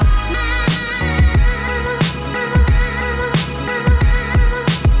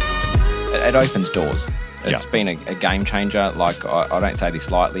it opens doors. It's been a game changer. Like, I don't say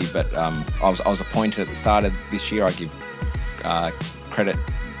this lightly, but I was appointed at the start of this year. I give credit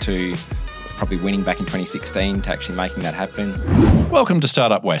to probably winning back in 2016 to actually making that happen. Welcome to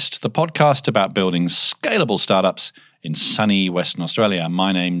Startup West, the podcast about building scalable startups in sunny Western Australia.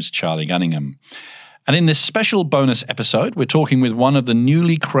 My name's Charlie Gunningham. And in this special bonus episode, we're talking with one of the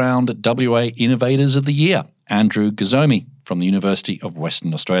newly crowned WA Innovators of the Year, Andrew Gazomi from the University of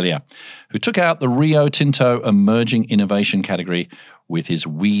Western Australia, who took out the Rio Tinto Emerging Innovation category with his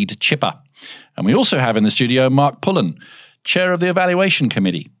weed chipper. And we also have in the studio Mark Pullen, Chair of the Evaluation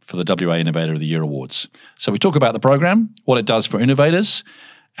Committee for the WA Innovator of the Year Awards. So we talk about the program, what it does for innovators,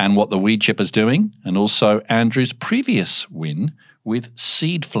 and what the weed chipper's doing, and also Andrew's previous win with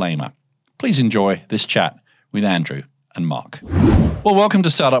Seed Flamer. Please enjoy this chat with Andrew and Mark. Well, welcome to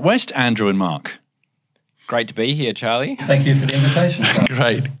Startup West, Andrew and Mark. Great to be here, Charlie. Thank you for the invitation.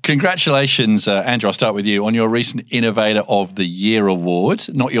 Great. Congratulations, Andrew, I'll start with you, on your recent Innovator of the Year award.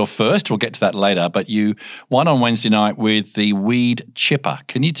 Not your first, we'll get to that later, but you won on Wednesday night with the Weed Chipper.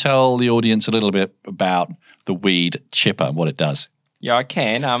 Can you tell the audience a little bit about the Weed Chipper and what it does? Yeah, I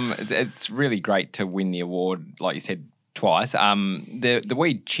can. It's really great to win the award, like you said, twice. The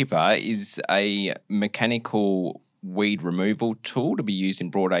Weed Chipper is a mechanical weed removal tool to be used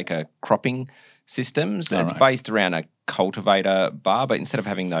in broadacre cropping systems. It's based around a cultivator bar, but instead of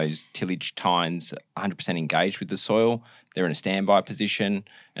having those tillage tines 100% engaged with the soil, they're in a standby position,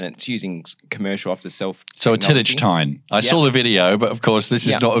 and it's using commercial off-the-shelf So a tillage tine. I saw the video, but of course this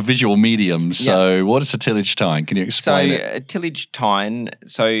is not a visual medium. So what is a tillage tine? Can you explain it? So a tillage tine,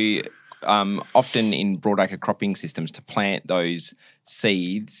 often in broadacre cropping systems to plant those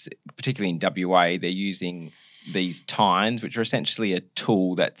seeds, particularly in WA, they're using these tines, which are essentially a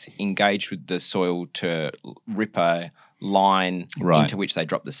tool that's engaged with the soil to rip a line into which they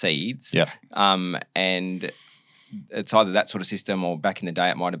drop the seeds. Yeah. And it's either that sort of system, or back in the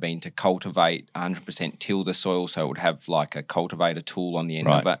day it might have been to cultivate 100% till the soil, so it would have like a cultivator tool on the end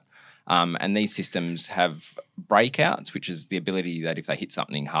of it. And these systems have breakouts, which is the ability that if they hit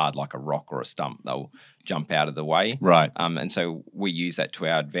something hard like a rock or a stump, they'll jump out of the way. Right. And so we use that to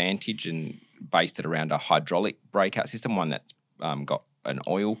our advantage and based it around a hydraulic breakout system, one that's got an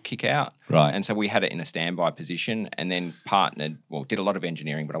oil kick out. Right. And so we had it in a standby position and then did a lot of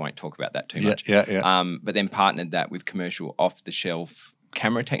engineering, but I won't talk about that too much. But then partnered that with commercial off-the-shelf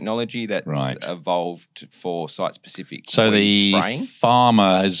camera technology that's evolved for site-specific weed spraying. So the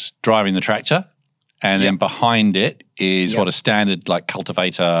farmer is driving the tractor, and then behind it is what a standard like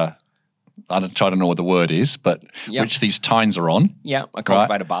cultivator, I don't know what the word is, but which these tines are on. Yeah, a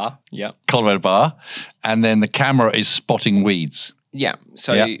cultivator bar. Yeah. Cultivator bar. And then the camera is spotting weeds. Yeah,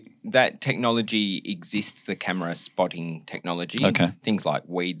 so that technology exists, the camera spotting technology. Okay. Things like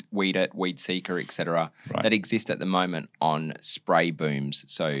Weed It, Weed Seeker, etc. that exist at the moment on spray booms.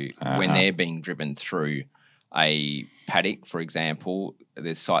 So when they're being driven through a paddock, for example,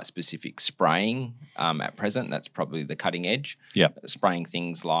 there's site-specific spraying at present. That's probably the cutting edge. Yeah. Spraying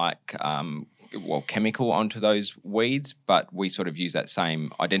things like chemical onto those weeds, but we sort of use that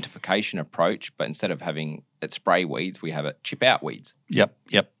same identification approach, but instead of having it spray weeds, we have it chip out weeds. Yep.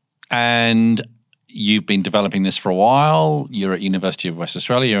 And you've been developing this for a while. You're at University of Western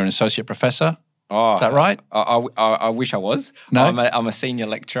Australia. You're an associate professor. Oh, is that right? I wish I was. No? I'm a senior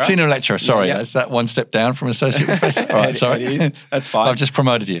lecturer. Senior lecturer, sorry. Is that one step down from associate professor? All right, sorry. It is. That's fine. I've just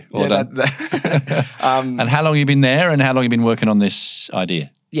promoted you. Well done. And how long have you been there, and how long have you been working on this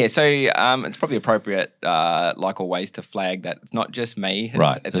idea? Yeah, so it's probably appropriate, like always, to flag that it's not just me.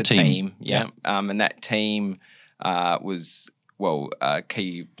 It's a team. Yeah. And that team was, a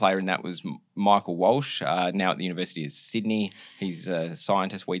key player in that was Michael Walsh, now at the University of Sydney. He's a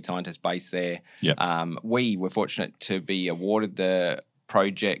weed scientist based there. Yeah. We were fortunate to be awarded the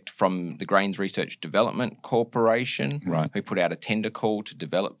project from the Grains Research Development Corporation, who put out a tender call to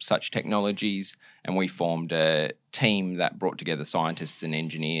develop such technologies, and we formed a team that brought together scientists and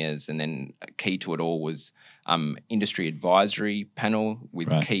engineers, and then key to it all was industry advisory panel with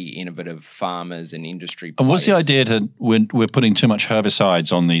key innovative farmers and industry players. And what's the idea we're putting too much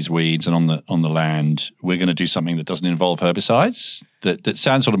herbicides on these weeds and on the land, we're going to do something that doesn't involve herbicides? That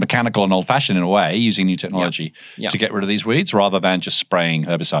sounds sort of mechanical and old-fashioned in a way, using new technology to get rid of these weeds rather than just spraying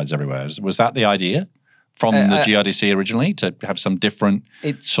herbicides everywhere. Was that the idea from the GRDC originally, to have some different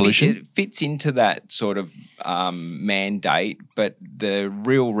solution? It fits into that sort of mandate, but the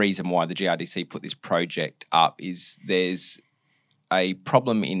real reason why the GRDC put this project up is there's a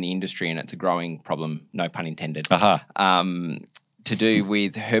problem in the industry, and it's a growing problem, no pun intended. to do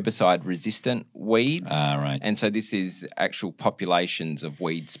with herbicide-resistant weeds. Right. And so this is actual populations of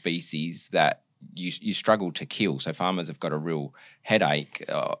weed species that you struggle to kill. So farmers have got a real headache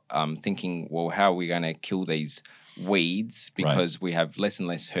thinking, well, how are we going to kill these weeds because we have less and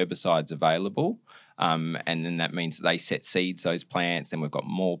less herbicides available. And then that means that they set seeds, those plants, then we've got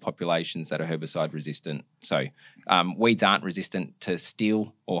more populations that are herbicide resistant. So weeds aren't resistant to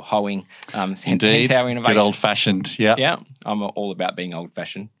steel or hoeing. Indeed. Hence our innovation. Good old-fashioned, yeah. Yeah, I'm all about being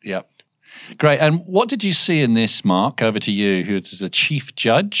old-fashioned. Yep. Great. And what did you see in this, Mark? Over to you, who is the chief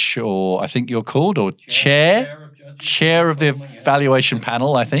judge, or I think you're called, or chair of the evaluation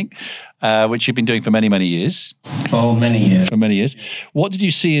panel, I think, which you've been doing for many, many years. For many years. What did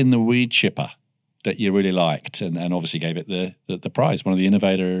you see in the weed chipper that you really liked and obviously gave it the prize, one of the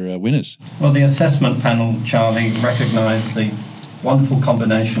innovator winners? Well, the assessment panel, Charlie, recognised the wonderful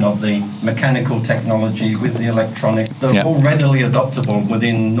combination of the mechanical technology with the electronic that are all readily adoptable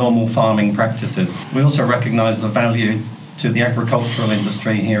within normal farming practices. We also recognise the value to the agricultural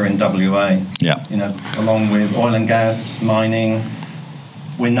industry here in WA. Yeah. You know, along with oil and gas, mining.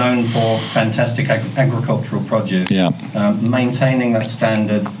 We're known for fantastic agricultural produce. Yeah. Maintaining that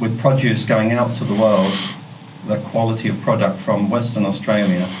standard with produce going out to the world, the quality of product from Western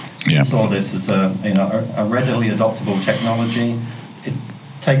Australia. Yeah. We saw this as a readily adoptable technology. It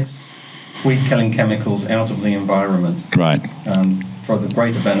takes weed-killing chemicals out of the environment. Right. For the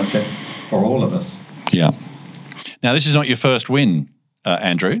greater benefit for all of us. Yeah. Now, this is not your first win,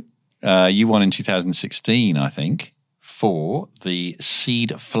 Andrew. You won in 2016, I think, for the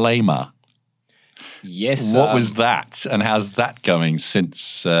Seed Flamer. Yes. What was that, and how's that going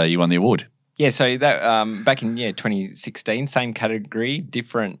since you won the award? Yeah, so that back in 2016, same category,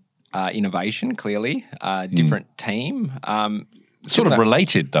 different innovation, clearly, different team. Sort of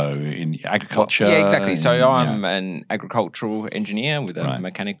related, though, in agriculture. Yeah, exactly. So I'm an agricultural engineer with a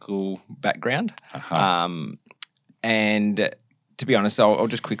mechanical background. And to be honest, I'll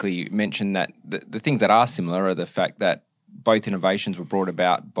just quickly mention that the things that are similar are the fact that both innovations were brought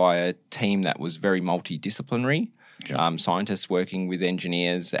about by a team that was very multidisciplinary. Yep. Scientists working with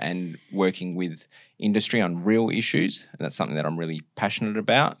engineers and working with industry on real issues. And that's something that I'm really passionate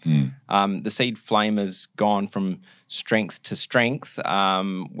about. The Seed Flamer's gone from strength to strength.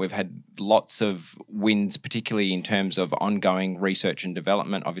 We've had lots of wins, particularly in terms of ongoing research and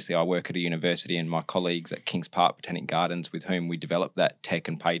development. Obviously, I work at a university, and my colleagues at Kings Park Botanic Gardens, with whom we developed that tech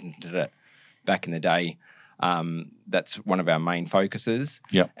and patented it back in the day, that's one of our main focuses.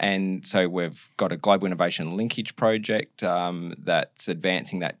 Yep. And so we've got a global innovation linkage project that's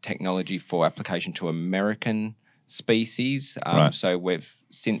advancing that technology for application to American species. So we've,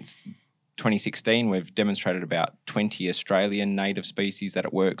 since 2016, we've demonstrated about 20 Australian native species that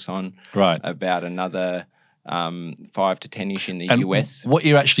it works on. Right. About another 5 to 10-ish in the and US. What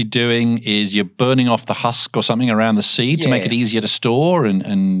you're actually doing is you're burning off the husk or something around the seed to make it easier to store,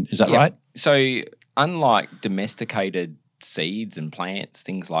 and is that right? So unlike domesticated seeds and plants,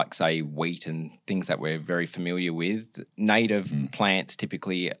 things like, say, wheat and things that we're very familiar with, native plants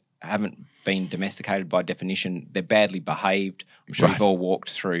typically haven't been domesticated by definition. They're badly behaved. I'm sure you've all walked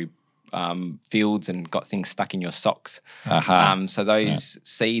through fields and got things stuck in your socks. So those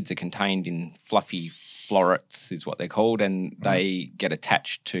seeds are contained in fluffy florets, is what they're called, and they get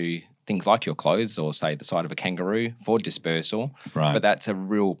attached to things like your clothes or, say, the side of a kangaroo for dispersal. Right. But that's a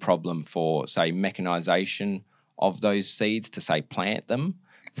real problem for, say, mechanisation of those seeds to, say, plant them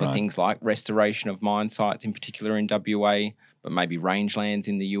for things like restoration of mine sites, in particular in WA, but maybe rangelands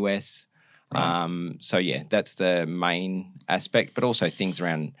in the US. So, yeah, that's the main aspect, but also things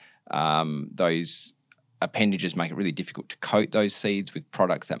around those appendages make it really difficult to coat those seeds with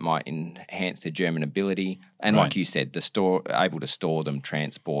products that might enhance their germinability. And like you said, able to store them,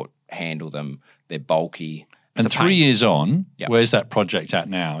 transport, handle them. They're bulky. And 3 years on, where's that project at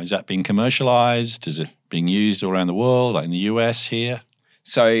now? Is that being commercialised? Is it being used all around the world, like in the US here?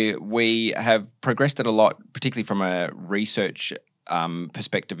 So we have progressed it a lot, particularly from a research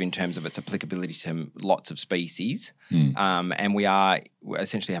perspective in terms of its applicability to lots of species. And we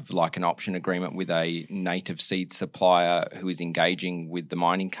essentially have like an option agreement with a native seed supplier who is engaging with the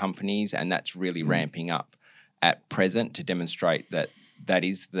mining companies, and that's really ramping up at present to demonstrate that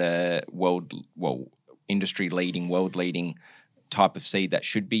is the industry-leading, world-leading type of seed that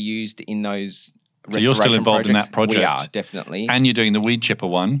should be used in those So you're still involved in that project? We are, definitely. And you're doing the weed chipper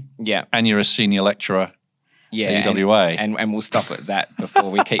one? Yeah. And you're a senior lecturer at UWA? And we'll stop at that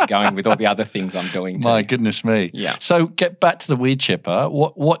before we keep going with all the other things I'm doing too. My goodness me. Yeah. So get back to the weed chipper.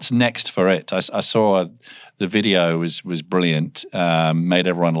 What's next for it? I saw The video was brilliant. Made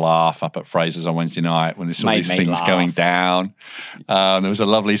everyone laugh up at Fraser's on Wednesday night when they saw these things going down. There was a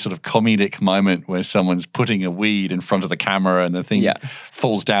lovely sort of comedic moment where someone's putting a weed in front of the camera and the thing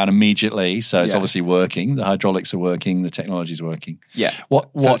falls down immediately. So it's obviously working. The hydraulics are working. The technology's working. Yeah.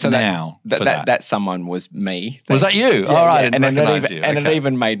 What now? That someone was me. Was that you? Yeah, all right. Yeah. And it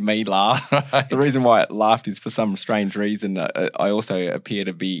even made me laugh. Right. The reason why it laughed is for some strange reason. I also appear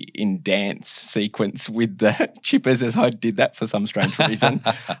to be in dance sequence with the chippers as I did that for some strange reason.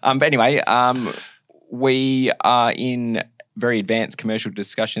 But anyway, we are in very advanced commercial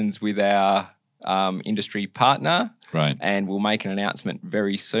discussions with our industry partner. Right. And we'll make an announcement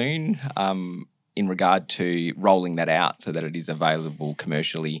very soon in regard to rolling that out so that it is available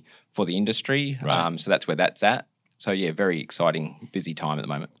commercially for the industry. Right. So that's where that's at. So, yeah, very exciting, busy time at the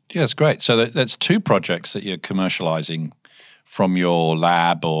moment. Yeah, it's great. So that's 2 projects that you're commercialising from your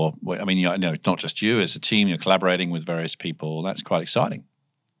lab, or I mean, not just you as a team. You're collaborating with various people. That's quite exciting.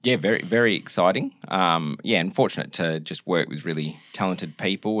 Yeah, very, very exciting. And fortunate to just work with really talented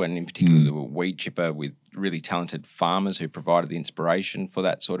people, and in particular the weed chipper with really talented farmers who provided the inspiration for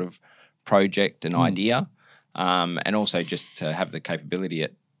that sort of project and idea, and also just to have the capability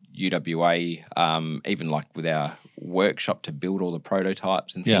at UWA, even like with our workshop to build all the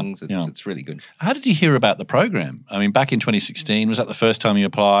prototypes and things. It's really good. How did you hear about the program? I mean, back in 2016, was that the first time you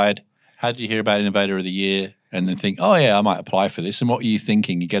applied? How did you hear about Innovator of the Year and then think, oh, yeah, I might apply for this? And what were you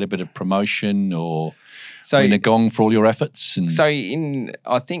thinking? You get a bit of promotion or win a gong for all your efforts?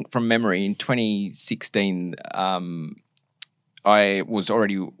 I think from memory, in 2016, I was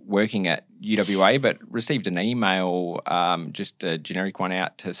already working at UWA, but received an email, just a generic one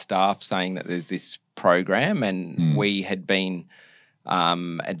out to staff saying that there's this program, and we had been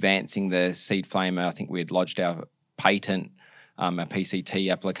advancing the seed flamer. I think we had lodged our patent, our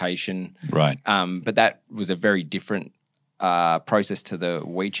PCT application. Right. But that was a very different process to the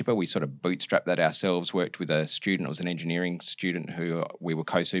weed chipper. We sort of bootstrapped that ourselves, worked with a student. It was an engineering student who we were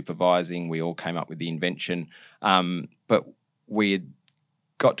co-supervising. We all came up with the invention. But we had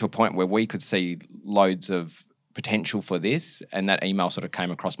got to a point where we could see loads of potential for this, and that email sort of came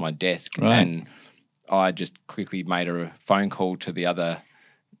across my desk. Right. And I just quickly made a phone call to the other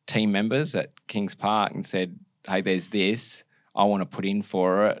team members at Kings Park and said, hey, there's this. I want to put in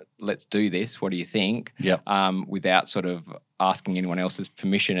for it. Let's do this. What do you think? Yep. Without sort of asking anyone else's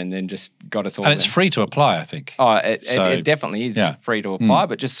permission, and then just got us all. And it's free to apply, I think. Oh, it definitely is free to apply,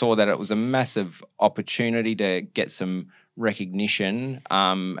 but just saw that it was a massive opportunity to get some recognition,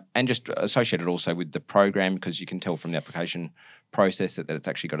 and just associated also with the program, because you can tell from the application process that it's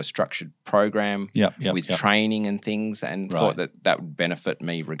actually got a structured program with training and things, and thought that would benefit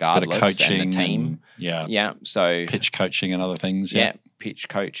me regardless. Bit of coaching and the team. So pitch coaching and other things. Pitch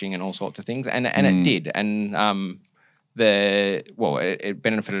coaching and all sorts of things, and it did, and it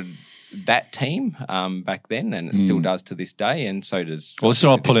benefited that team back then, and it still does to this day, and so does. Well, so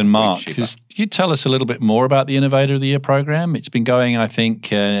I'll pull in Mark, because you tell us a little bit more about the Innovator of the Year program. It's been going, I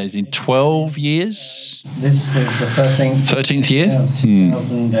think, in 12 years. This is the 13th year. Yeah,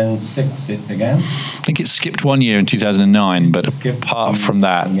 2006 it began. I think it skipped 1 year in 2009, but apart from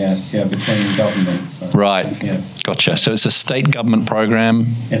that, between governments. Right. Yes. Gotcha. So it's a state government program.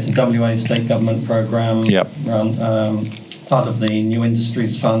 It's a WA state government program. Yep. Part of the New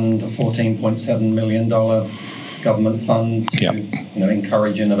Industries Fund, a $14.7 million government fund to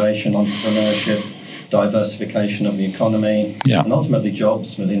encourage innovation, entrepreneurship, diversification of the economy, and ultimately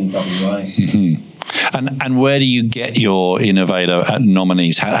jobs within WA. Mm-hmm. And where do you get your Innovator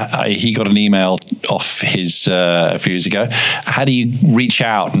nominees? He got an email off his a few years ago. How do you reach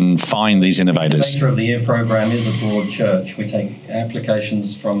out and find these innovators? The Innovator of the Year program is a broad church. We take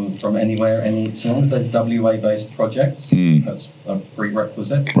applications from anywhere, as long as they're WA-based projects. That's a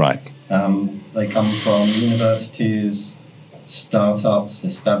prerequisite. Right. They come from universities, startups,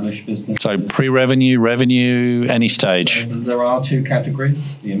 established businesses. So pre-revenue, revenue, any stage? There are 2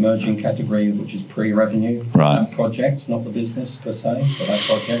 categories. The emerging category, which is pre-revenue for that project, not the business per se, for that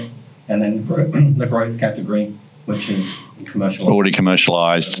project. And then the growth category, which is commercial. Already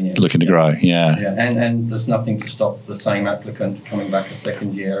commercialised, looking to grow, And there's nothing to stop the same applicant coming back a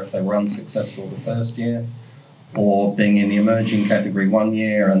second year if they were unsuccessful the first year, or being in the emerging category 1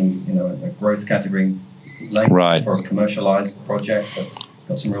 year and the growth category later for a commercialised project that's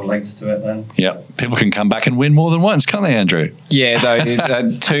got some real legs to it then. Yeah, people can come back and win more than once, can't they, Andrew? Yeah, though,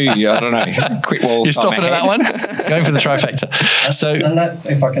 2, I don't know, quick walls. You're stopping at that one? Going for the trifecta. And that,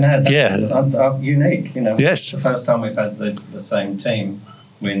 if I can add, that's unique. It's the first time we've had the same team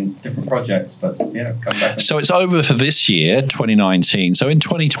win different projects, but yeah, come back. So it's over for this year, 2019. So in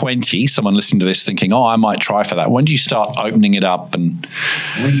 2020, someone listening to this thinking, I might try for that. When do you start opening it up? And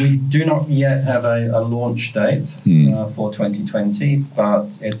we do not yet have a launch date for 2020,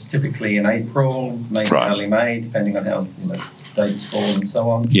 but it's typically in April, maybe early May, depending on how dates fall and so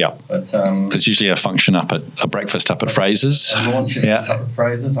on. Yeah. But there's usually a function a breakfast up at Fraser's. A launch is up at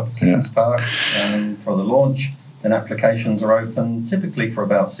Fraser's, up at Kings Park for the launch. And applications are open typically for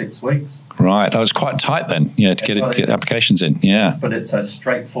about 6 weeks. Right. I was quite tight then, to get applications in. Yeah. But it's a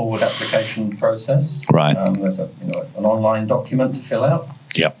straightforward application process. Right. There's an online document to fill out.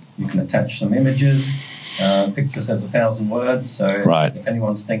 Yep. You can attach some images. Picture says 1,000 words. So if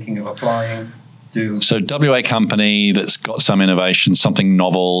anyone's thinking of applying, So WA company that's got some innovation, something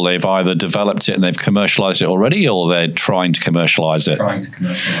novel, they've either developed it and they've commercialised it already, or they're trying to commercialise it? Trying to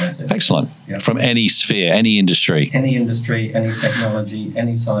commercialise it. Excellent. Yeah. From any sphere, any industry? Any industry, any technology,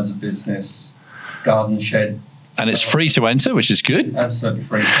 any size of business, garden shed. And it's free to enter, which is good. It's absolutely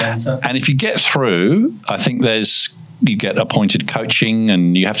free to enter. And if you get through, I think you get appointed coaching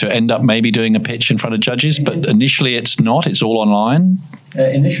and you have to end up maybe doing a pitch in front of judges, but initially it's all online.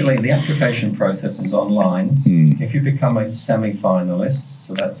 Initially, the application process is online. If you become a semi-finalist,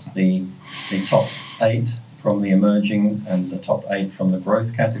 so that's the top 8 from the emerging and the top 8 from the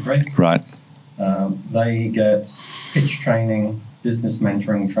growth category. Right. They get pitch training, business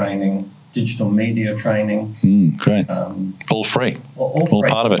mentoring training, digital media training. Great. All free. All free.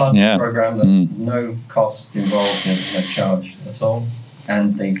 Part of it. Part of the program. No cost involved, no charge at all.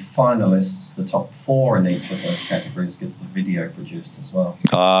 And the finalists, the top 4 in each of those categories, gets the video produced as well.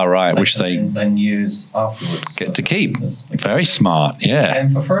 Right. Which they then use afterwards. Get to keep. Very smart. Yeah.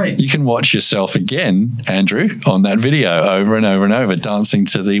 And for free. You can watch yourself again, Andrew, on that video over and over and over, dancing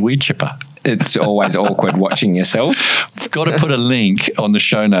to the weed chipper. It's always awkward watching yourself. Got to put a link on the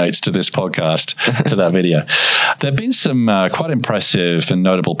show notes to this podcast, to that video. There have been some quite impressive and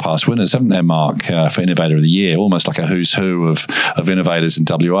notable past winners, haven't there, Mark, for Innovator of the Year? Almost like a who's who of innovators in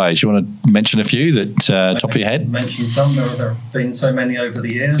WA. Do you want to mention a few that top of your head? Mention some. There have been so many over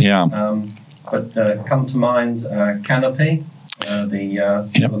the years. Yeah. But come to mind Canopy.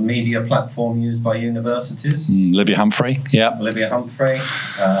 The media platform used by universities. Olivia Humphrey, Olivia Humphrey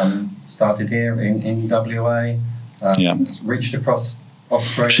started here in WA. Reached across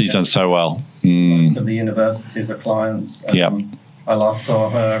Australia. She's done so well. Most of the universities are clients. I last saw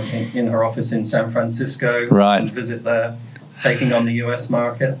her in her office in San Francisco. Right. Visit there, taking on the US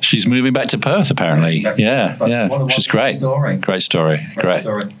market. She's moving back to Perth, apparently. Which is great. Great story.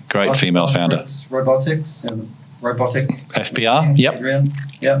 Great female founder. Robotic FBR, yep.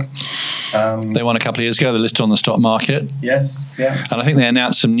 They won a couple of years ago. They're listed on the stock market. Yes, yeah. And I think they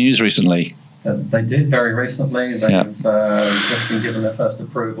announced some news recently. They did very recently. They've just been given their first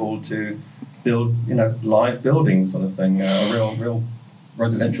approval to build, live building sort of thing, a real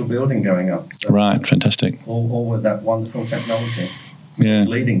residential building going up. So right, fantastic. All with that wonderful technology. Yeah.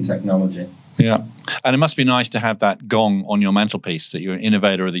 Leading technology. Yeah. And it must be nice to have that gong on your mantelpiece that you're an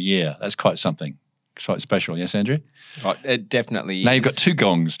Innovator of the Year. That's quite something. Quite special, yes, Andrew? Oh, it definitely Now you've got 2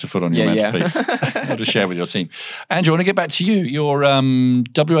 gongs to put on your mantelpiece to share with your team. Andrew, I want to get back to you. You're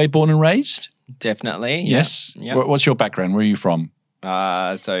WA born and raised? Definitely. Yes? Yep. What's your background? Where are you from?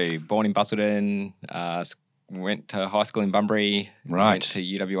 So born in Busselton, went to high school in Bunbury. Right. Went to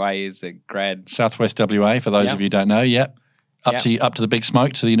UWA as a grad. Southwest WA, for those of you who don't know, Up to the big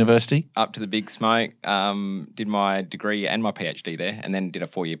smoke, to the university? Up to the big smoke. Did my degree and my PhD there, and then did a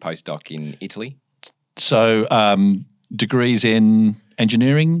 4-year postdoc in Italy. So degrees in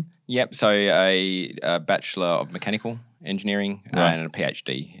engineering? Yep, so a Bachelor of Mechanical Engineering and a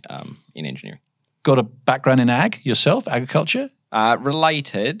PhD in engineering. Got a background in yourself, agriculture?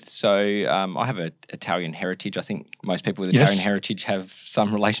 Related. So I have an Italian heritage. I think most people with Italian heritage have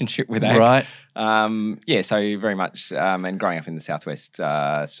some relationship with ag. Right. So very much, and growing up in the southwest,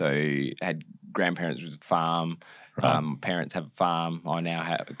 so had grandparents with a farm. Right. Parents have a farm. I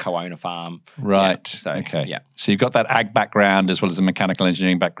now co-own a farm. Right. So you've got that ag background as well as the mechanical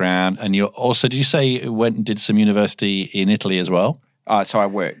engineering background, and you also, did you say you went and did some university in Italy as well? So I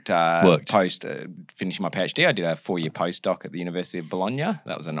worked. Post finishing my PhD. I did a 4-year postdoc at the University of Bologna.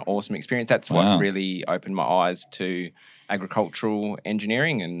 That was an awesome experience. That's what really opened my eyes to agricultural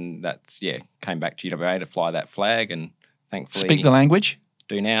engineering, and that's came back to UWA to fly that flag, and thankfully speak the language.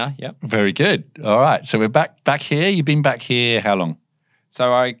 Do now, yep. Very good. All right, so we're back here. You've been back here how long?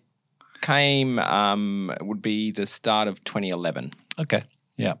 So I came. It would be the start of 2011. Okay,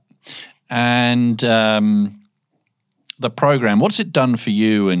 yeah, and. The program, what's it done for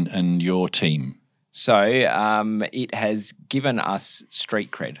you and your team? So it has given us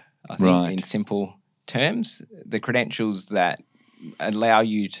street cred, I think, in simple terms. The credentials that allow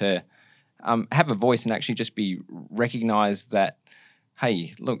you to have a voice and actually just be recognised that,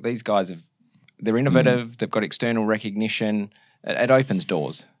 hey, look, these guys they're innovative, they've got external recognition. It opens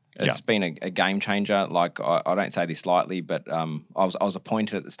doors. It's been a game changer. Like, I don't say this lightly, but I was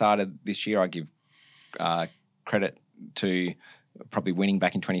appointed at the start of this year. I give credit to probably winning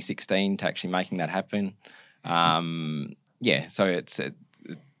back in 2016 to actually making that happen. So it's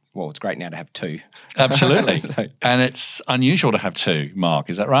great now to have two. Absolutely. And it's unusual to have two, Mark,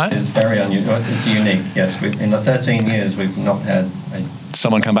 is that right? It's very unusual. It's unique, yes. In the 13 years, we've not had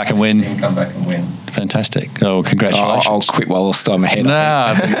someone come back and win. Come back and win. Fantastic. Oh, congratulations. I'll quit while I'm ahead. No,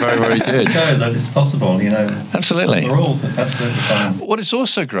 I think very, very good. Show that it's possible, Absolutely. The rules, it's absolutely fine. What is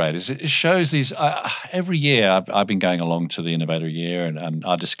also great is it shows these, every year I've been going along to the Innovator Year, and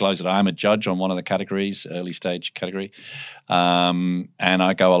I disclose that I'm a judge on one of the categories, early stage category, and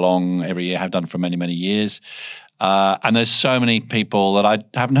I go along every year, have done for many, many years, and there's so many people that I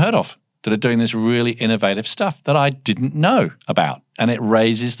haven't heard of that are doing this really innovative stuff that I didn't know about, and it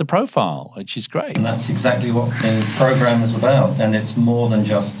raises the profile, which is great. And that's exactly what the program is about, and it's more than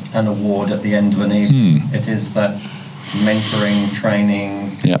just an award at the end of an evening. It is that mentoring,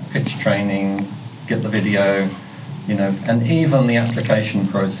 training, pitch training, get the video, and even the application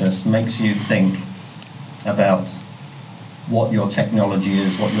process makes you think about what your technology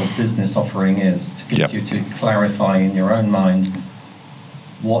is, what your business offering is, to get you to clarify in your own mind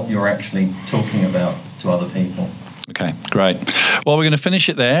what you're actually talking about to other people. Okay, great. Well, we're going to finish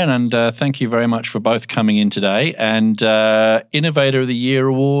it there, and thank you very much for both coming in today. And Innovator of the Year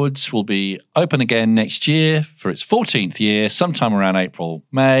Awards will be open again next year for its 14th year, sometime around April,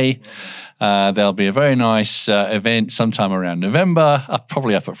 May. There'll be a very nice event sometime around November,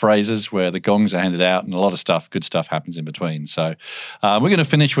 probably up at Fraser's, where the gongs are handed out and a lot of good stuff happens in between. So we're going to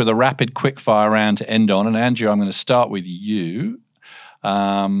finish with a rapid quick-fire round to end on. And Andrew, I'm going to start with you.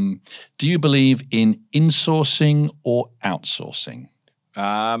 Do you believe in insourcing or outsourcing?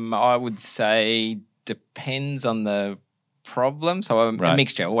 I would say depends on the problem. So a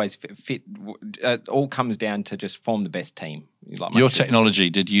mixture, always fit. It all comes down to just form the best team. Your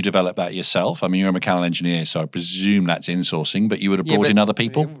technology, did you develop that yourself? I mean, you're a mechanical engineer, so I presume that's insourcing, but you would have brought in other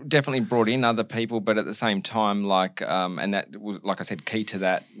people? Definitely brought in other people, but at the same time, and that was, like I said, key to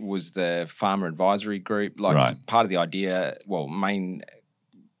that was the farmer advisory group. Part of the idea, main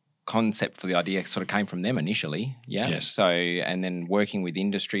concept for the idea sort of came from them initially. Yeah. Yes. So, and then working with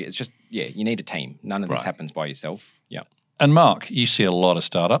industry, it's just, you need a team. None of this happens by yourself. Yeah. And Mark, you see a lot of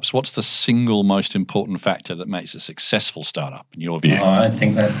startups. What's the single most important factor that makes a successful startup in your view? I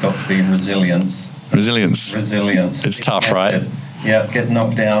think that's got to be resilience. Resilience. It's tough, right? Get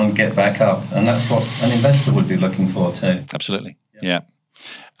knocked down, get back up. And that's what an investor would be looking for too. Absolutely. Yeah.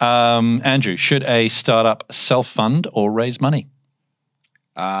 Andrew, should a startup self-fund or raise money?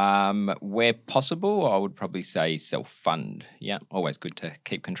 Where possible, I would probably say self-fund. Yeah, always good to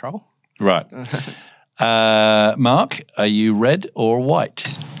keep control. Right. Mark, are you red or white?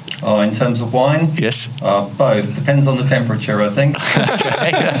 In terms of wine? Yes. Both. Depends on the temperature, I think.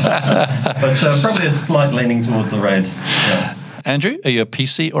 But probably a slight leaning towards the red. Yeah. Andrew, are you a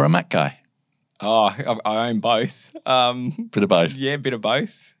PC or a Mac guy? I own both. Bit of both. Yeah, bit of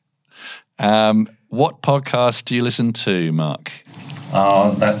both. What podcast do you listen to, Mark?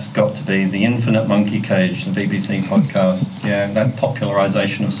 That's got to be The Infinite Monkey Cage, the BBC podcasts. Yeah, that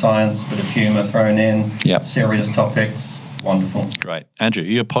popularisation of science, bit of humour thrown in, serious topics, wonderful. Great. Andrew, are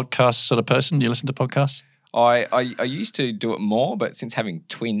you a podcast sort of person? Do you listen to podcasts? I used to do it more, but since having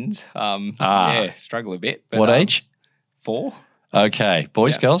twins, struggle a bit. But, what age? 4. Okay.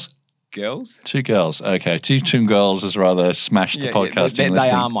 Boys, girls? Girls. 2 girls. Okay. Two girls has rather smashed the podcasting. They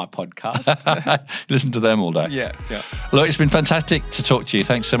are my podcast. Listen to them all day. Yeah. Look, it's been fantastic to talk to you.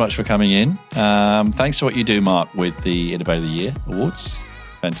 Thanks so much for coming in. Thanks for what you do, Mark, with the Innovator of the Year Awards.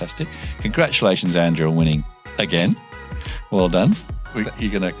 Fantastic. Congratulations, Andrew, on winning again. Well done.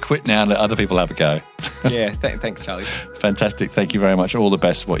 You're going to quit now and let other people have a go. Yeah. Thanks, Charlie. Fantastic. Thank you very much. All the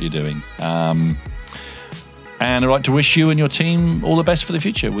best for what you're doing. And I'd like to wish you and your team all the best for the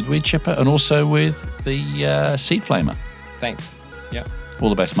future with Weed Chipper and also with the Seed Flamer. Thanks. Yeah. All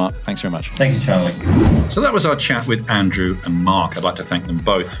the best, Mark. Thanks very much. Thank you, Charlie. So that was our chat with Andrew and Mark. I'd like to thank them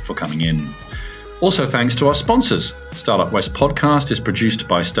both for coming in. Also, thanks to our sponsors. Startup West podcast is produced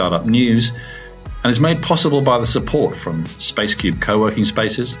by Startup News and is made possible by the support from SpaceCube Co-working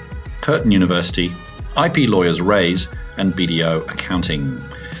Spaces, Curtin University, IP Lawyers Raise, and BDO Accounting.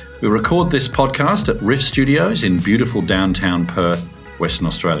 We record this podcast at Riff Studios in beautiful downtown Perth, Western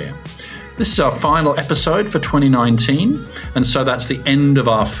Australia. This is our final episode for 2019, and so that's the end of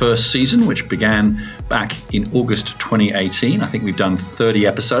our first season, which began back in August 2018. I think we've done 30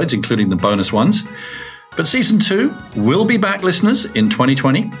 episodes, including the bonus ones. But Season 2 will be back, listeners, in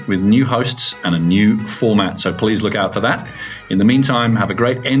 2020 with new hosts and a new format, so please look out for that. In the meantime, have a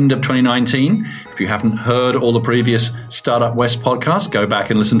great end of 2019. If you haven't heard all the previous Startup West podcasts, go back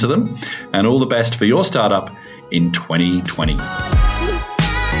and listen to them. And all the best for your startup in 2020.